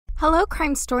Hello,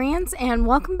 crime storians, and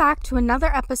welcome back to another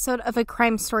episode of a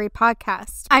Crime Story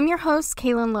podcast. I'm your host,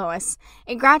 Kaylin Lois,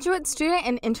 a graduate student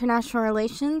in international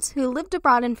relations who lived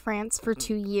abroad in France for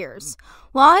 2 years.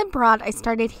 While abroad, I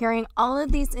started hearing all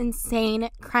of these insane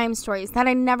crime stories that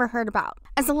I never heard about.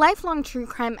 As a lifelong true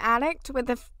crime addict with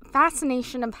a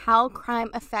fascination of how crime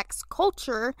affects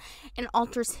culture and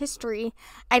alters history,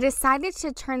 I decided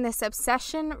to turn this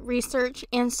obsession, research,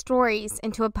 and stories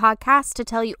into a podcast to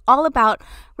tell you all about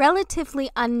relatively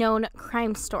unknown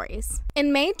crime stories.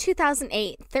 In May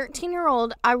 2008,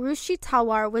 13-year-old Aarushi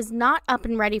Talwar was not up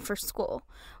and ready for school.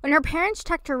 When her parents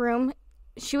checked her room,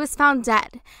 she was found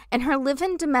dead, and her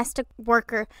live-in domestic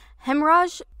worker,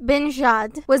 Hemraj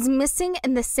Benjade, was missing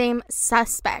in the same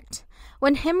suspect.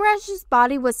 When Hemraj's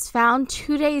body was found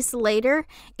 2 days later,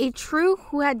 a true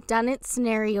who-had-done-it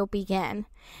scenario began.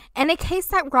 In a case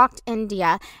that rocked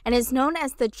India and is known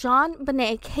as the John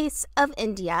Bonet case of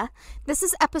India, this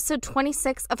is episode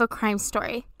 26 of A Crime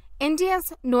Story,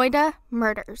 India's Noida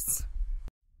murders.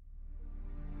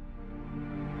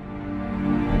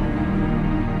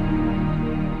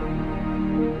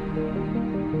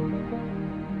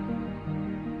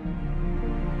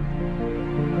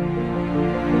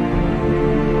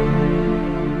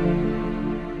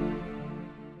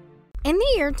 In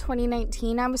the year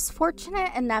 2019, I was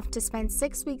fortunate enough to spend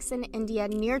 6 weeks in India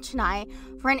near Chennai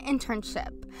for an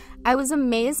internship. I was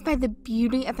amazed by the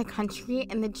beauty of the country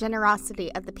and the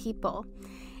generosity of the people.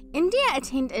 India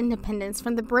attained independence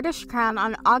from the British Crown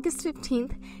on August 15,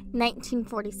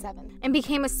 1947, and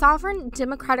became a sovereign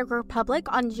democratic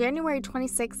republic on January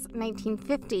 26,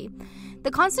 1950.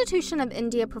 The Constitution of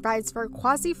India provides for a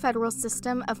quasi-federal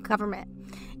system of government.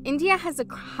 India has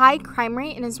a high crime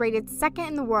rate and is rated second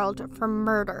in the world for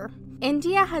murder.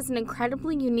 India has an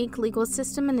incredibly unique legal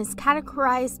system and is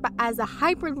categorized as a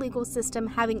hybrid legal system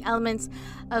having elements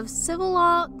of civil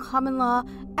law, common law,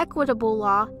 equitable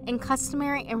law, and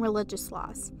customary and religious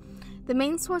laws. The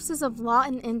main sources of law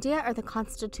in India are the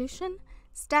Constitution,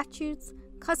 statutes,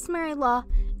 customary law,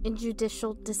 and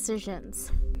judicial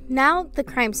decisions. Now, the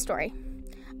crime story.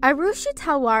 Aarushi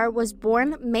Talwar was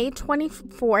born May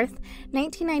 24,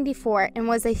 1994, and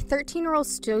was a 13-year-old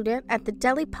student at the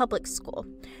Delhi Public School.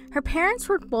 Her parents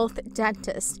were both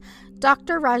dentists,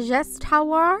 Dr. Rajesh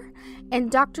Talwar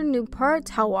and Dr. Nupur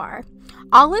Talwar.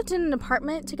 All lived in an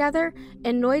apartment together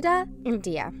in Noida,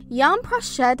 India.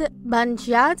 Hemraj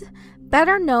Benjade,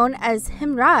 better known as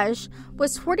Hemraj,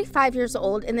 was 45 years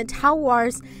old, and the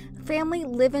Talwar's family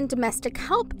lived in domestic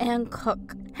help and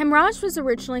cook. Hemraj was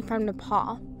originally from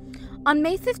Nepal. On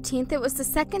May 15th, it was the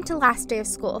second to last day of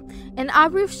school, and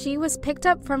Aarushi was picked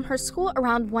up from her school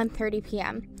around 1:30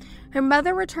 p.m. Her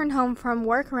mother returned home from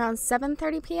work around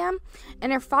 7:30 p.m.,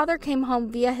 and her father came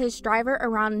home via his driver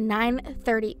around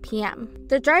 9:30 p.m.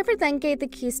 The driver then gave the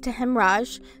keys to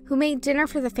Hemraj, who made dinner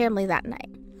for the family that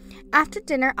night. After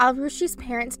dinner, Aarushi's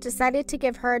parents decided to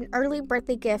give her an early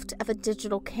birthday gift of a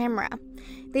digital camera.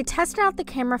 They tested out the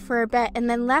camera for a bit and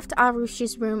then left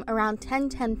Aarushi's room around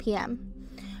 10:10 p.m.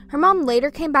 Her mom later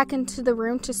came back into the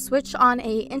room to switch on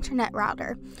a internet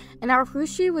router, and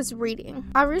Aarushi was reading.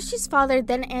 Aarushi's father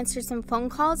then answered some phone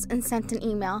calls and sent an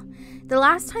email. The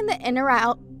last time the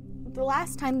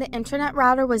internet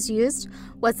router was used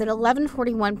was at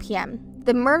 11:41 p.m.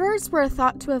 The murders were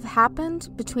thought to have happened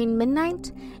between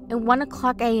midnight and 1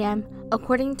 o'clock a.m.,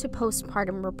 according to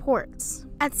postpartum reports.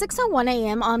 At 6:01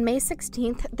 a.m. on May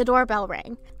 16th, the doorbell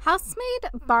rang. Housemaid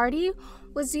Barty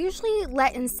was usually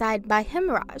let inside by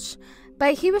Hemraj,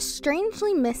 but he was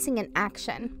strangely missing in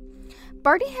action.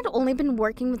 Barty had only been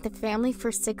working with the family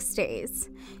for 6 days.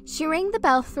 She rang the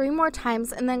bell 3 more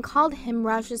times and then called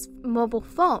Hemraj's mobile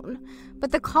phone,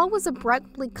 but the call was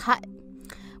abruptly cut.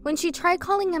 When she tried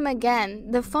calling him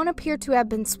again, the phone appeared to have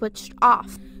been switched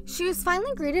off. She was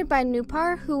finally greeted by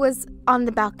Nupur, who was on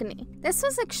the balcony. This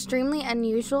was extremely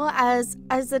unusual as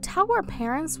the Talwar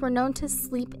parents were known to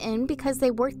sleep in because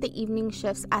they worked the evening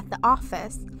shifts at the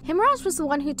office. Hemraj was the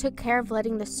one who took care of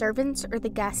letting the servants or the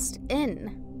guests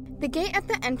in. The gate at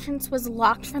the entrance was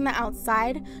locked from the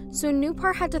outside, so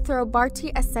Nupur had to throw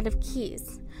Barty a set of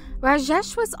keys.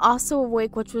 Rajesh was also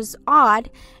awake, which was odd,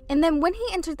 and then when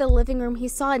he entered the living room, he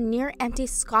saw a near-empty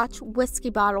Scotch whiskey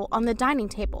bottle on the dining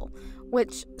table,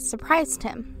 which surprised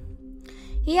him.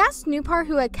 He asked Nupur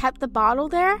who had kept the bottle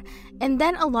there, and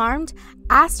then, alarmed,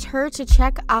 asked her to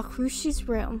check Aarushi's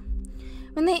room.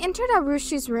 When they entered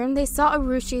Aarushi's room, they saw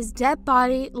Aarushi's dead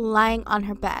body lying on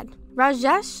her bed.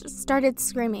 Rajesh started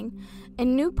screaming,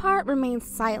 and Nupur remained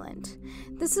silent.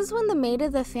 This is when the maid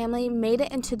of the family made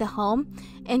it into the home,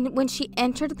 and when she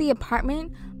entered the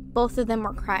apartment, Both of them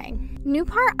were crying.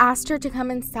 Nupar asked her to come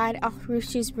inside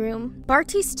Aarushi's room.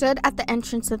 Bharti stood at the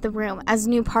entrance of the room as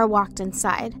Nupar walked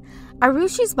inside.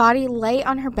 Aarushi's body lay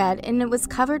on her bed and it was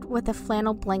covered with a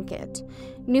flannel blanket.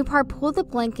 Nupar pulled the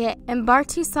blanket and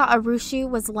Bharti saw Aarushi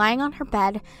was lying on her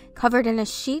bed, covered in a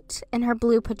sheet in her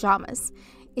blue pajamas,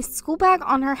 a school bag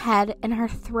on her head, and her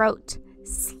throat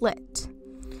slit.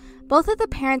 Both of the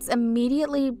parents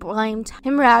immediately blamed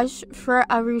Hemraj for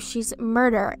Aarushi's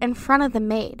murder in front of the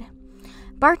maid.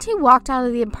 Bharti walked out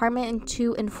of the apartment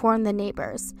to inform the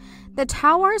neighbors. The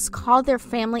Talwars called their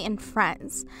family and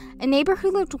friends. A neighbor who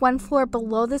lived one floor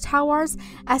below the Talwars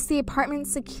asked the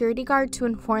apartment's security guard to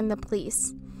inform the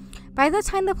police. By the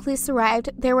time the police arrived,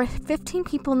 there were 15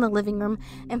 people in the living room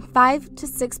and 5 to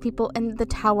 6 people in the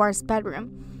Talwars'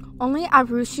 bedroom. Only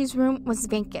Aarushi's room was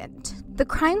vacant. The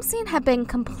crime scene had been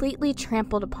completely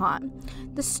trampled upon.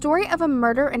 The story of a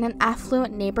murder in an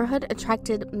affluent neighborhood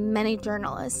attracted many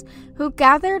journalists, who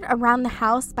gathered around the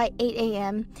house by 8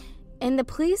 a.m., and the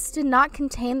police did not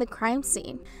contain the crime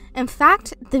scene. In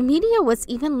fact, the media was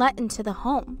even let into the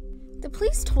home. The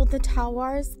police told the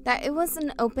Talwars that it was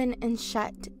an open and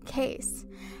shut case.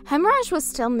 Hemraj was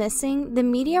still missing. The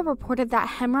media reported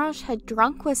that Hemraj had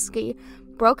drunk whiskey,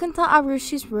 broke into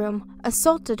Aarushi's room,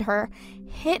 assaulted her,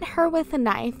 hit her with a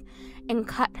knife, and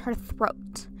cut her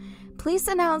throat. Police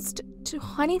announced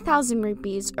 20,000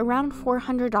 rupees, around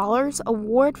 $400,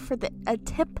 award for a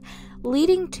tip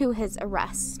leading to his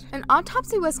arrest. An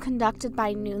autopsy was conducted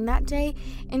by noon that day,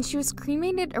 and she was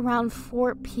cremated around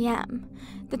 4 p.m.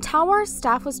 The Talwar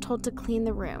staff was told to clean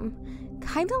the room,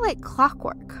 kind of like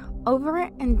clockwork, over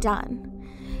it and done.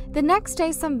 The next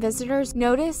day, some visitors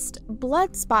noticed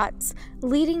blood spots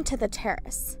leading to the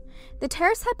terrace. The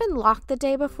terrace had been locked the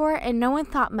day before, and no one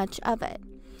thought much of it.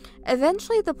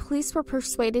 Eventually, the police were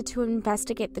persuaded to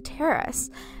investigate the terrace,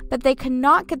 but they could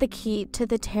not get the key to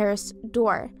the terrace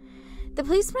door. The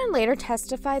policeman later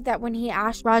testified that when he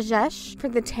asked Rajesh for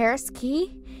the terrace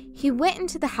key, he went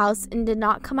into the house and did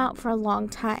not come out for a long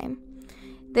time.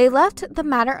 They left the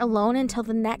matter alone until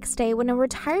the next day when a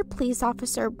retired police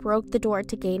officer broke the door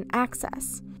to gain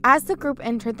access. As the group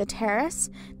entered the terrace,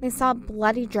 they saw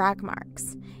bloody drag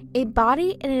marks. A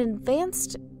body in an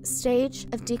advanced stage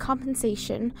of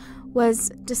decompensation was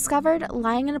discovered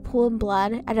lying in a pool of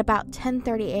blood at about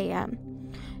 10:30 a.m.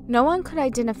 No one could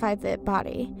identify the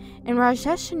body, and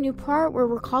Rajesh and Nupar were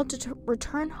recalled to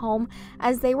return home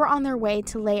as they were on their way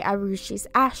to lay Aarushi's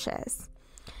ashes.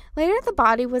 Later, the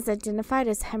body was identified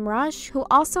as Hemraj, who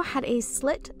also had a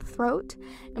slit throat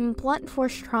and blunt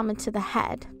force trauma to the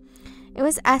head. It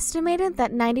was estimated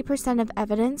that 90% of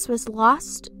evidence was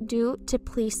lost due to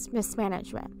police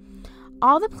mismanagement.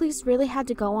 All the police really had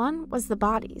to go on was the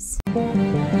bodies.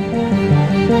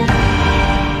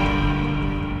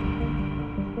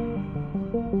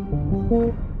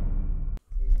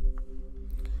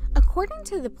 According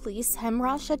to the police,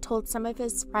 Hemraj had told some of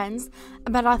his friends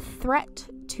about a threat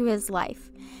to his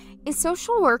life. A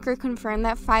social worker confirmed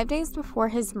that 5 days before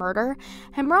his murder,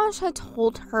 Hemraj had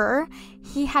told her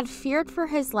he had feared for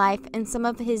his life and some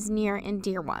of his near and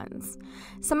dear ones.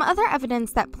 Some other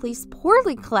evidence that police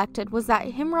poorly collected was that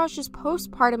Hemraj's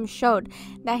postpartum showed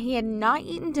that he had not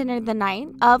eaten dinner the night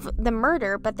of the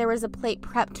murder, but there was a plate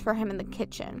prepped for him in the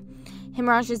kitchen.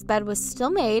 Hemraj's bed was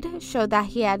still made, showed that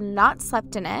he had not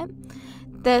slept in it.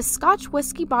 The Scotch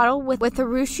whiskey bottle with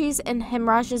Aarushi's and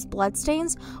Hemraj's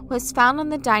bloodstains was found on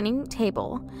the dining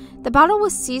table. The bottle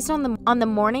was seized on the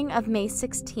morning of May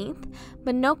 16th,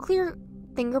 but no clear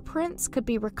fingerprints could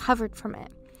be recovered from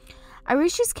it.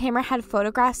 Aarushi's camera had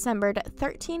photographs numbered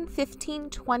 13, 15,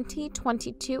 20,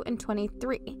 22, and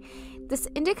 23. This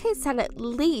indicates that at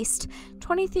least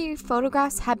 23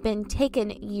 photographs had been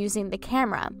taken using the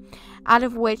camera, out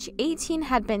of which 18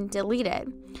 had been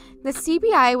deleted. The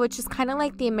CBI, which is kind of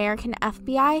like the American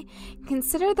FBI,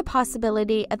 considered the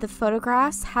possibility of the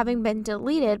photographs having been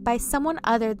deleted by someone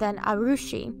other than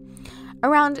Aarushi.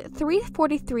 Around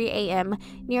 3:43 a.m.,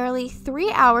 nearly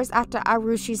 3 hours after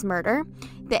Aarushi's murder,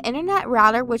 the internet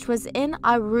router which was in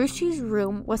Aarushi's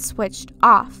room was switched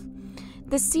off.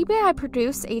 The CBI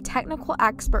produced a technical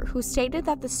expert who stated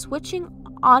that the switching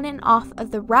on and off of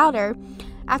the router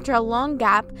after a long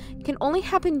gap can only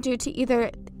happen due to either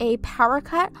a power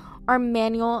cut or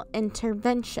manual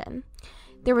intervention.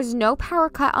 There was no power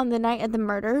cut on the night of the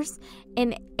murders,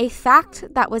 and a fact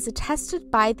that was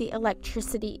attested by the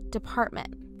electricity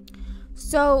department.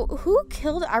 So, who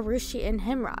killed Aarushi and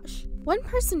Hemraj? One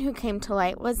person who came to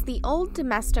light was the old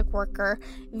domestic worker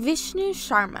Vishnu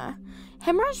Sharma.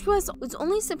 Hemraj was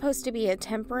only supposed to be a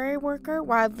temporary worker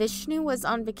while Vishnu was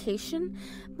on vacation,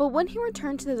 but when he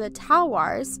returned to the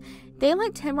Talwars, They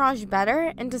liked Hemraj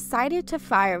better and decided to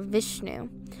fire Vishnu.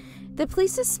 The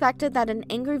police suspected that an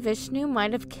angry Vishnu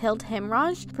might have killed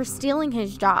Hemraj for stealing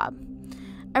his job.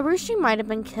 Aarushi might have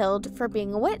been killed for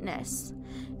being a witness.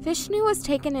 Vishnu was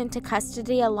taken into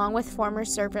custody along with former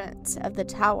servants of the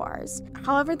Talwars.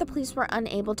 However, the police were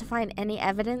unable to find any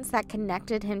evidence that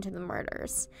connected him to the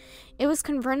murders. It was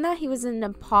confirmed that he was in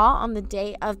Nepal on the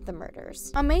day of the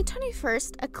murders. On May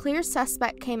 21st, a clear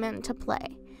suspect came into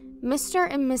play: Mr.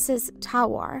 and Mrs.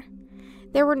 Talwar.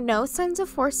 There were no signs of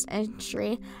forced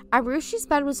entry. Arushi's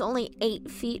bed was only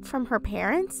 8 feet from her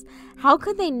parents. How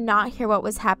could they not hear what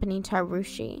was happening to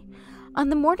Aarushi? On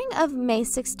the morning of May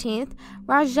 16th,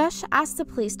 Rajesh asked the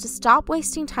police to stop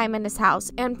wasting time in his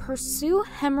house and pursue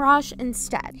Hemraj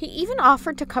instead. He even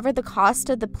offered to cover the cost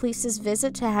of the police's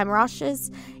visit to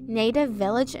Hemraj's native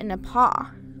village in Nepal.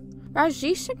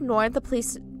 Rajesh ignored the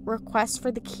police request for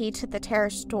the key to the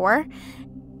terrace door,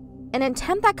 an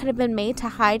attempt that could have been made to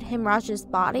hide Hemraj's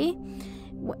body,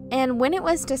 and when it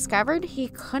was discovered, he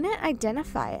couldn't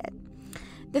identify it.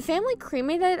 The family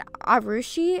cremated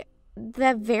Aarushi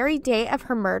the very day of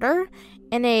her murder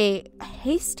in a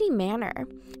hasty manner,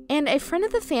 and a friend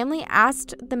of the family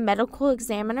asked the medical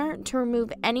examiner to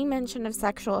remove any mention of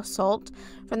sexual assault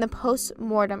from the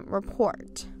post-mortem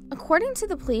report. According to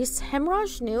the police,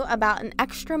 Hemraj knew about an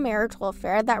extramarital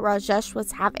affair that Rajesh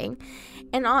was having,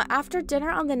 and after dinner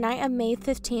on the night of May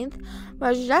 15th,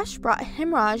 Rajesh brought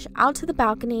Hemraj out to the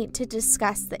balcony to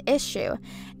discuss the issue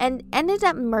and ended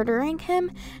up murdering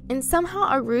him, and somehow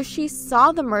Aarushi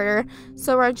saw the murder,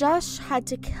 so Rajesh had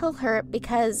to kill her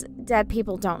because dead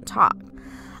people don't talk.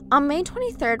 On May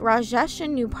 23rd, Rajesh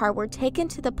and Nupar were taken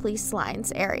to the police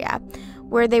lines area,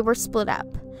 where they were split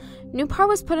up. Nupar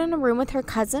was put in a room with her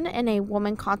cousin and a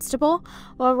woman constable,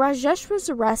 while Rajesh was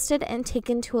arrested and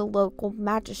taken to a local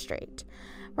magistrate.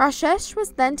 Rajesh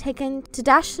was then taken to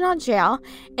Dashnad jail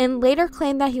and later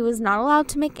claimed that he was not allowed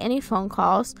to make any phone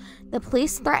calls. The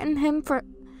police threatened him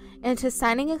into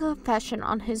signing a confession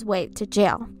on his way to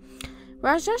jail.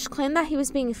 Rajesh claimed that he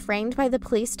was being framed by the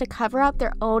police to cover up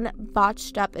their own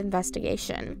botched-up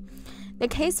investigation. The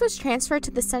case was transferred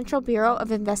to the Central Bureau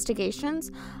of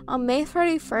Investigations on May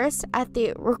 31st at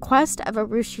the request of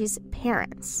Arushi's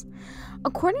parents.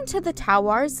 According to the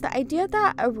Talwars, the idea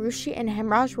that Aarushi and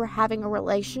Hemraj were having a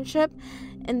relationship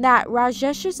and that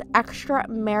Rajesh's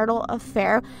extramarital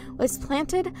affair was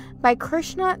planted by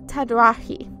Krishna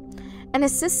Tadrahi, an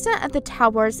assistant at the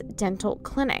Talwars dental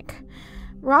clinic.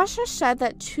 Rajesh said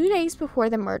that 2 days before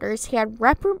the murders, he had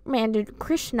reprimanded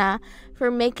Krishna for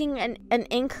making an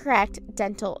incorrect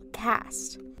dental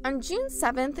cast. On June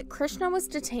 7th, Krishna was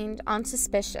detained on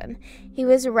suspicion. He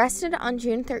was arrested on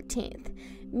June 13th.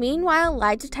 Meanwhile,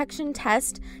 lie detection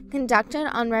tests conducted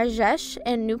on Rajesh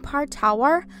and Nupar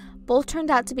Talwar both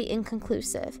turned out to be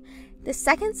inconclusive. The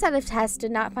second set of tests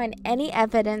did not find any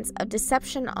evidence of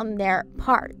deception on their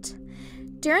part.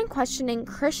 During questioning,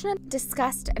 Krishna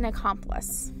discussed an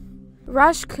accomplice,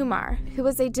 Raj Kumar, who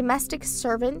was a domestic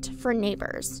servant for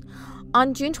neighbors.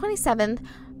 On June 27th,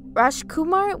 Raj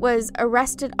Kumar was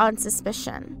arrested on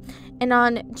suspicion. And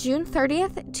on June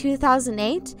 30th,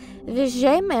 2008,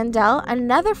 Vijay Mandel,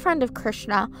 another friend of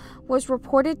Krishna, was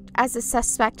reported as a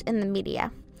suspect in the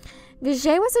media.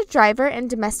 Vijay was a driver and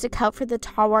domestic help for the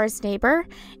Talwars' neighbor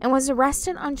and was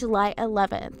arrested on July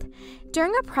 11th.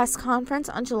 During a press conference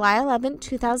on July 11,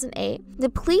 2008, the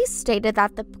police stated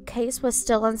that the case was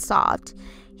still unsolved.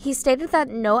 He stated that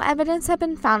no evidence had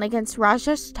been found against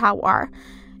Rajesh Talwar,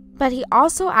 but he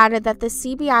also added that the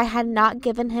CBI had not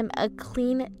given him a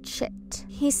clean chit.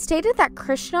 He stated that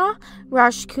Krishna,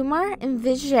 Rajkumar, and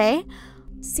Vijay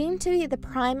seemed to be the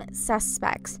prime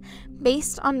suspects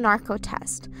based on narco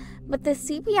test, but the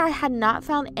CBI had not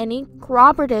found any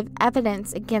corroborative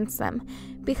evidence against them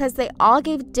because they all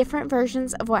gave different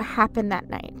versions of what happened that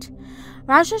night.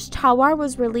 Rajesh Talwar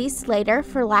was released later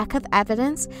for lack of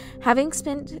evidence, having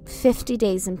spent 50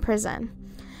 days in prison.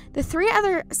 The 3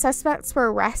 other suspects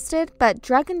were arrested, but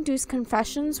drug-induced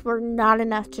confessions were not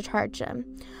enough to charge them.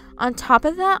 On top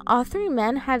of that, all 3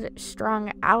 men had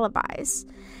strong alibis.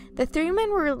 The 3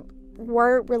 men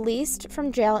were released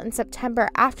from jail in September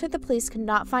after the police could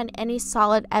not find any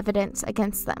solid evidence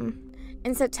against them.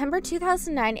 In September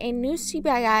 2009, a new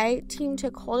CBI team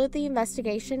took hold of the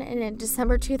investigation, and in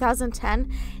December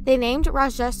 2010, they named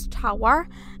Rajesh Talwar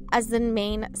as the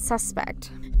main suspect.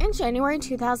 In January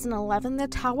 2011, the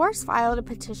Talwars filed a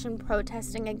petition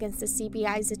protesting against the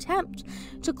CBI's attempt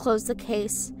to close the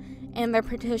case, and their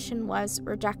petition was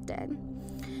rejected.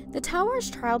 The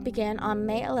Talwars trial began on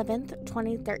May 11,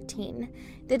 2013.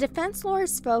 The defense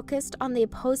lawyers focused on the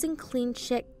opposing clean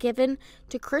chit given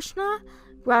to Krishna,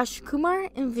 Rajkumar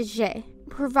and Vijay,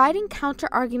 providing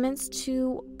counter-arguments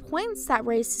to points that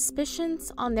raised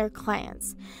suspicions on their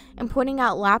clients and pointing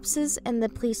out lapses in the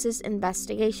police's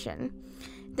investigation.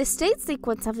 The state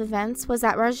sequence of events was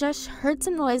that Rajesh heard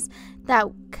some noise that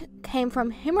came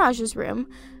from Hemraj's room,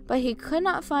 but he could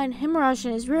not find Hemraj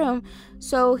in his room,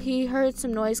 so he heard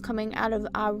some noise coming out of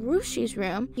Aarushi's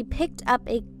room. He picked up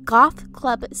a golf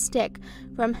club stick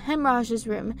from Hemraj's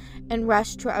room and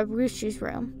rushed to Aarushi's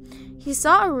room. He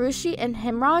saw Aarushi and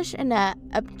Hemraj in an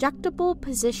objectable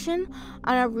position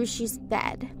on Aarushi's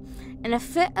bed. In a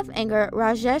fit of anger,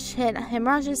 Rajesh hit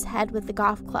Hemraj's head with the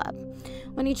golf club.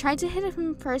 When he tried to hit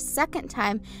him for a second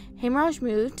time, Hemraj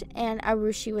moved and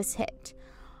Aarushi was hit.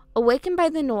 Awakened by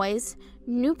the noise,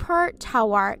 Noida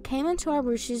Talwar came into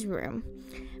Aarushi's room.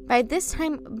 By this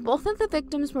time, both of the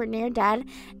victims were near dead,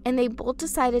 and they both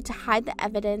decided to hide the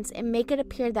evidence and make it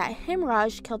appear that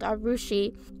Hemraj killed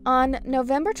Aarushi. On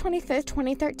November 25,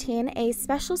 2013, a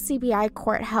special CBI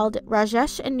court held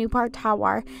Rajesh and Noida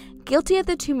Talwar guilty of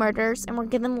the two murders and were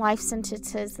given life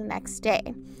sentences the next day.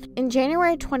 In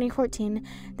January 2014,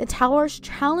 the Talwars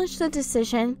challenged the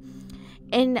decision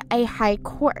in a high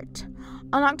court.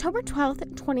 On October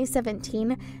 12,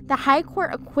 2017, the High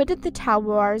Court acquitted the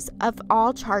Talwars of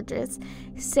all charges,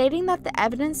 stating that the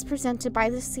evidence presented by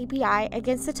the CBI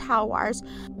against the Talwars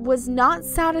was not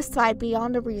satisfied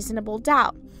beyond a reasonable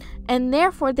doubt, and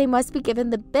therefore they must be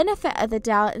given the benefit of the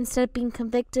doubt instead of being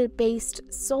convicted based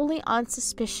solely on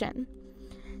suspicion.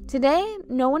 Today,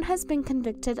 no one has been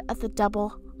convicted of the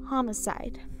double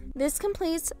homicide. This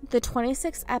completes the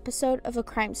 26th episode of A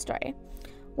Crime Story.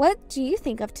 What do you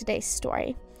think of today's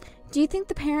story? Do you think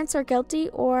the parents are guilty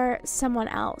or someone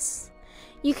else?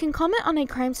 You can comment on A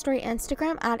Crime Story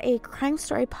Instagram at A Crime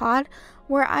Story Pod,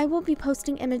 where I will be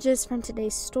posting images from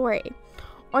today's story.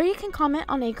 Or you can comment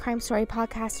on A Crime Story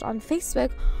Podcast on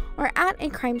Facebook, or at A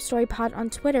Crime Story Pod on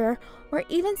Twitter, or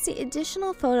even see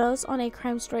additional photos on A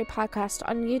Crime Story Podcast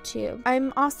on YouTube.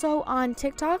 I'm also on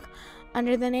TikTok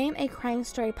under the name A Crime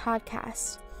Story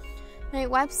Podcast. My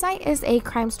website is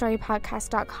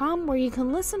acrimestorypodcast.com, where you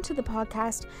can listen to the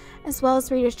podcast as well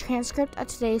as read a transcript of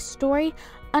today's story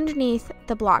underneath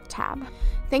the blog tab.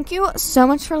 Thank you so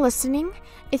much for listening.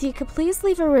 If you could please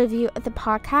leave a review of the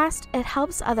podcast, it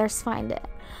helps others find it.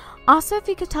 Also, if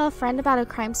you could tell a friend about a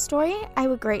crime story, I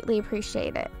would greatly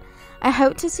appreciate it. I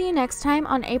hope to see you next time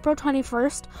on April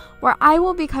 21st, where I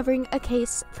will be covering a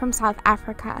case from South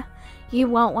Africa. You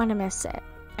won't want to miss it.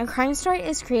 A Crime Story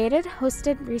is created,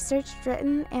 hosted, researched,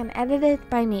 written, and edited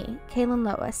by me, Kaylin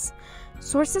Lois.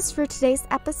 Sources for today's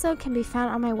episode can be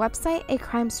found on my website,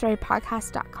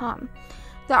 acrimestorypodcast.com.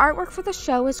 The artwork for the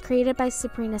show was created by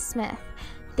Sabrina Smith.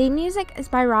 Theme music is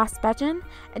by Ross Budgeon.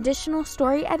 Additional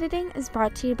story editing is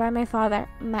brought to you by my father,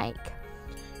 Mike.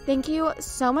 Thank you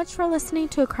so much for listening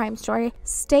to A Crime Story.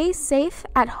 Stay safe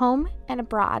at home and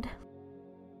abroad.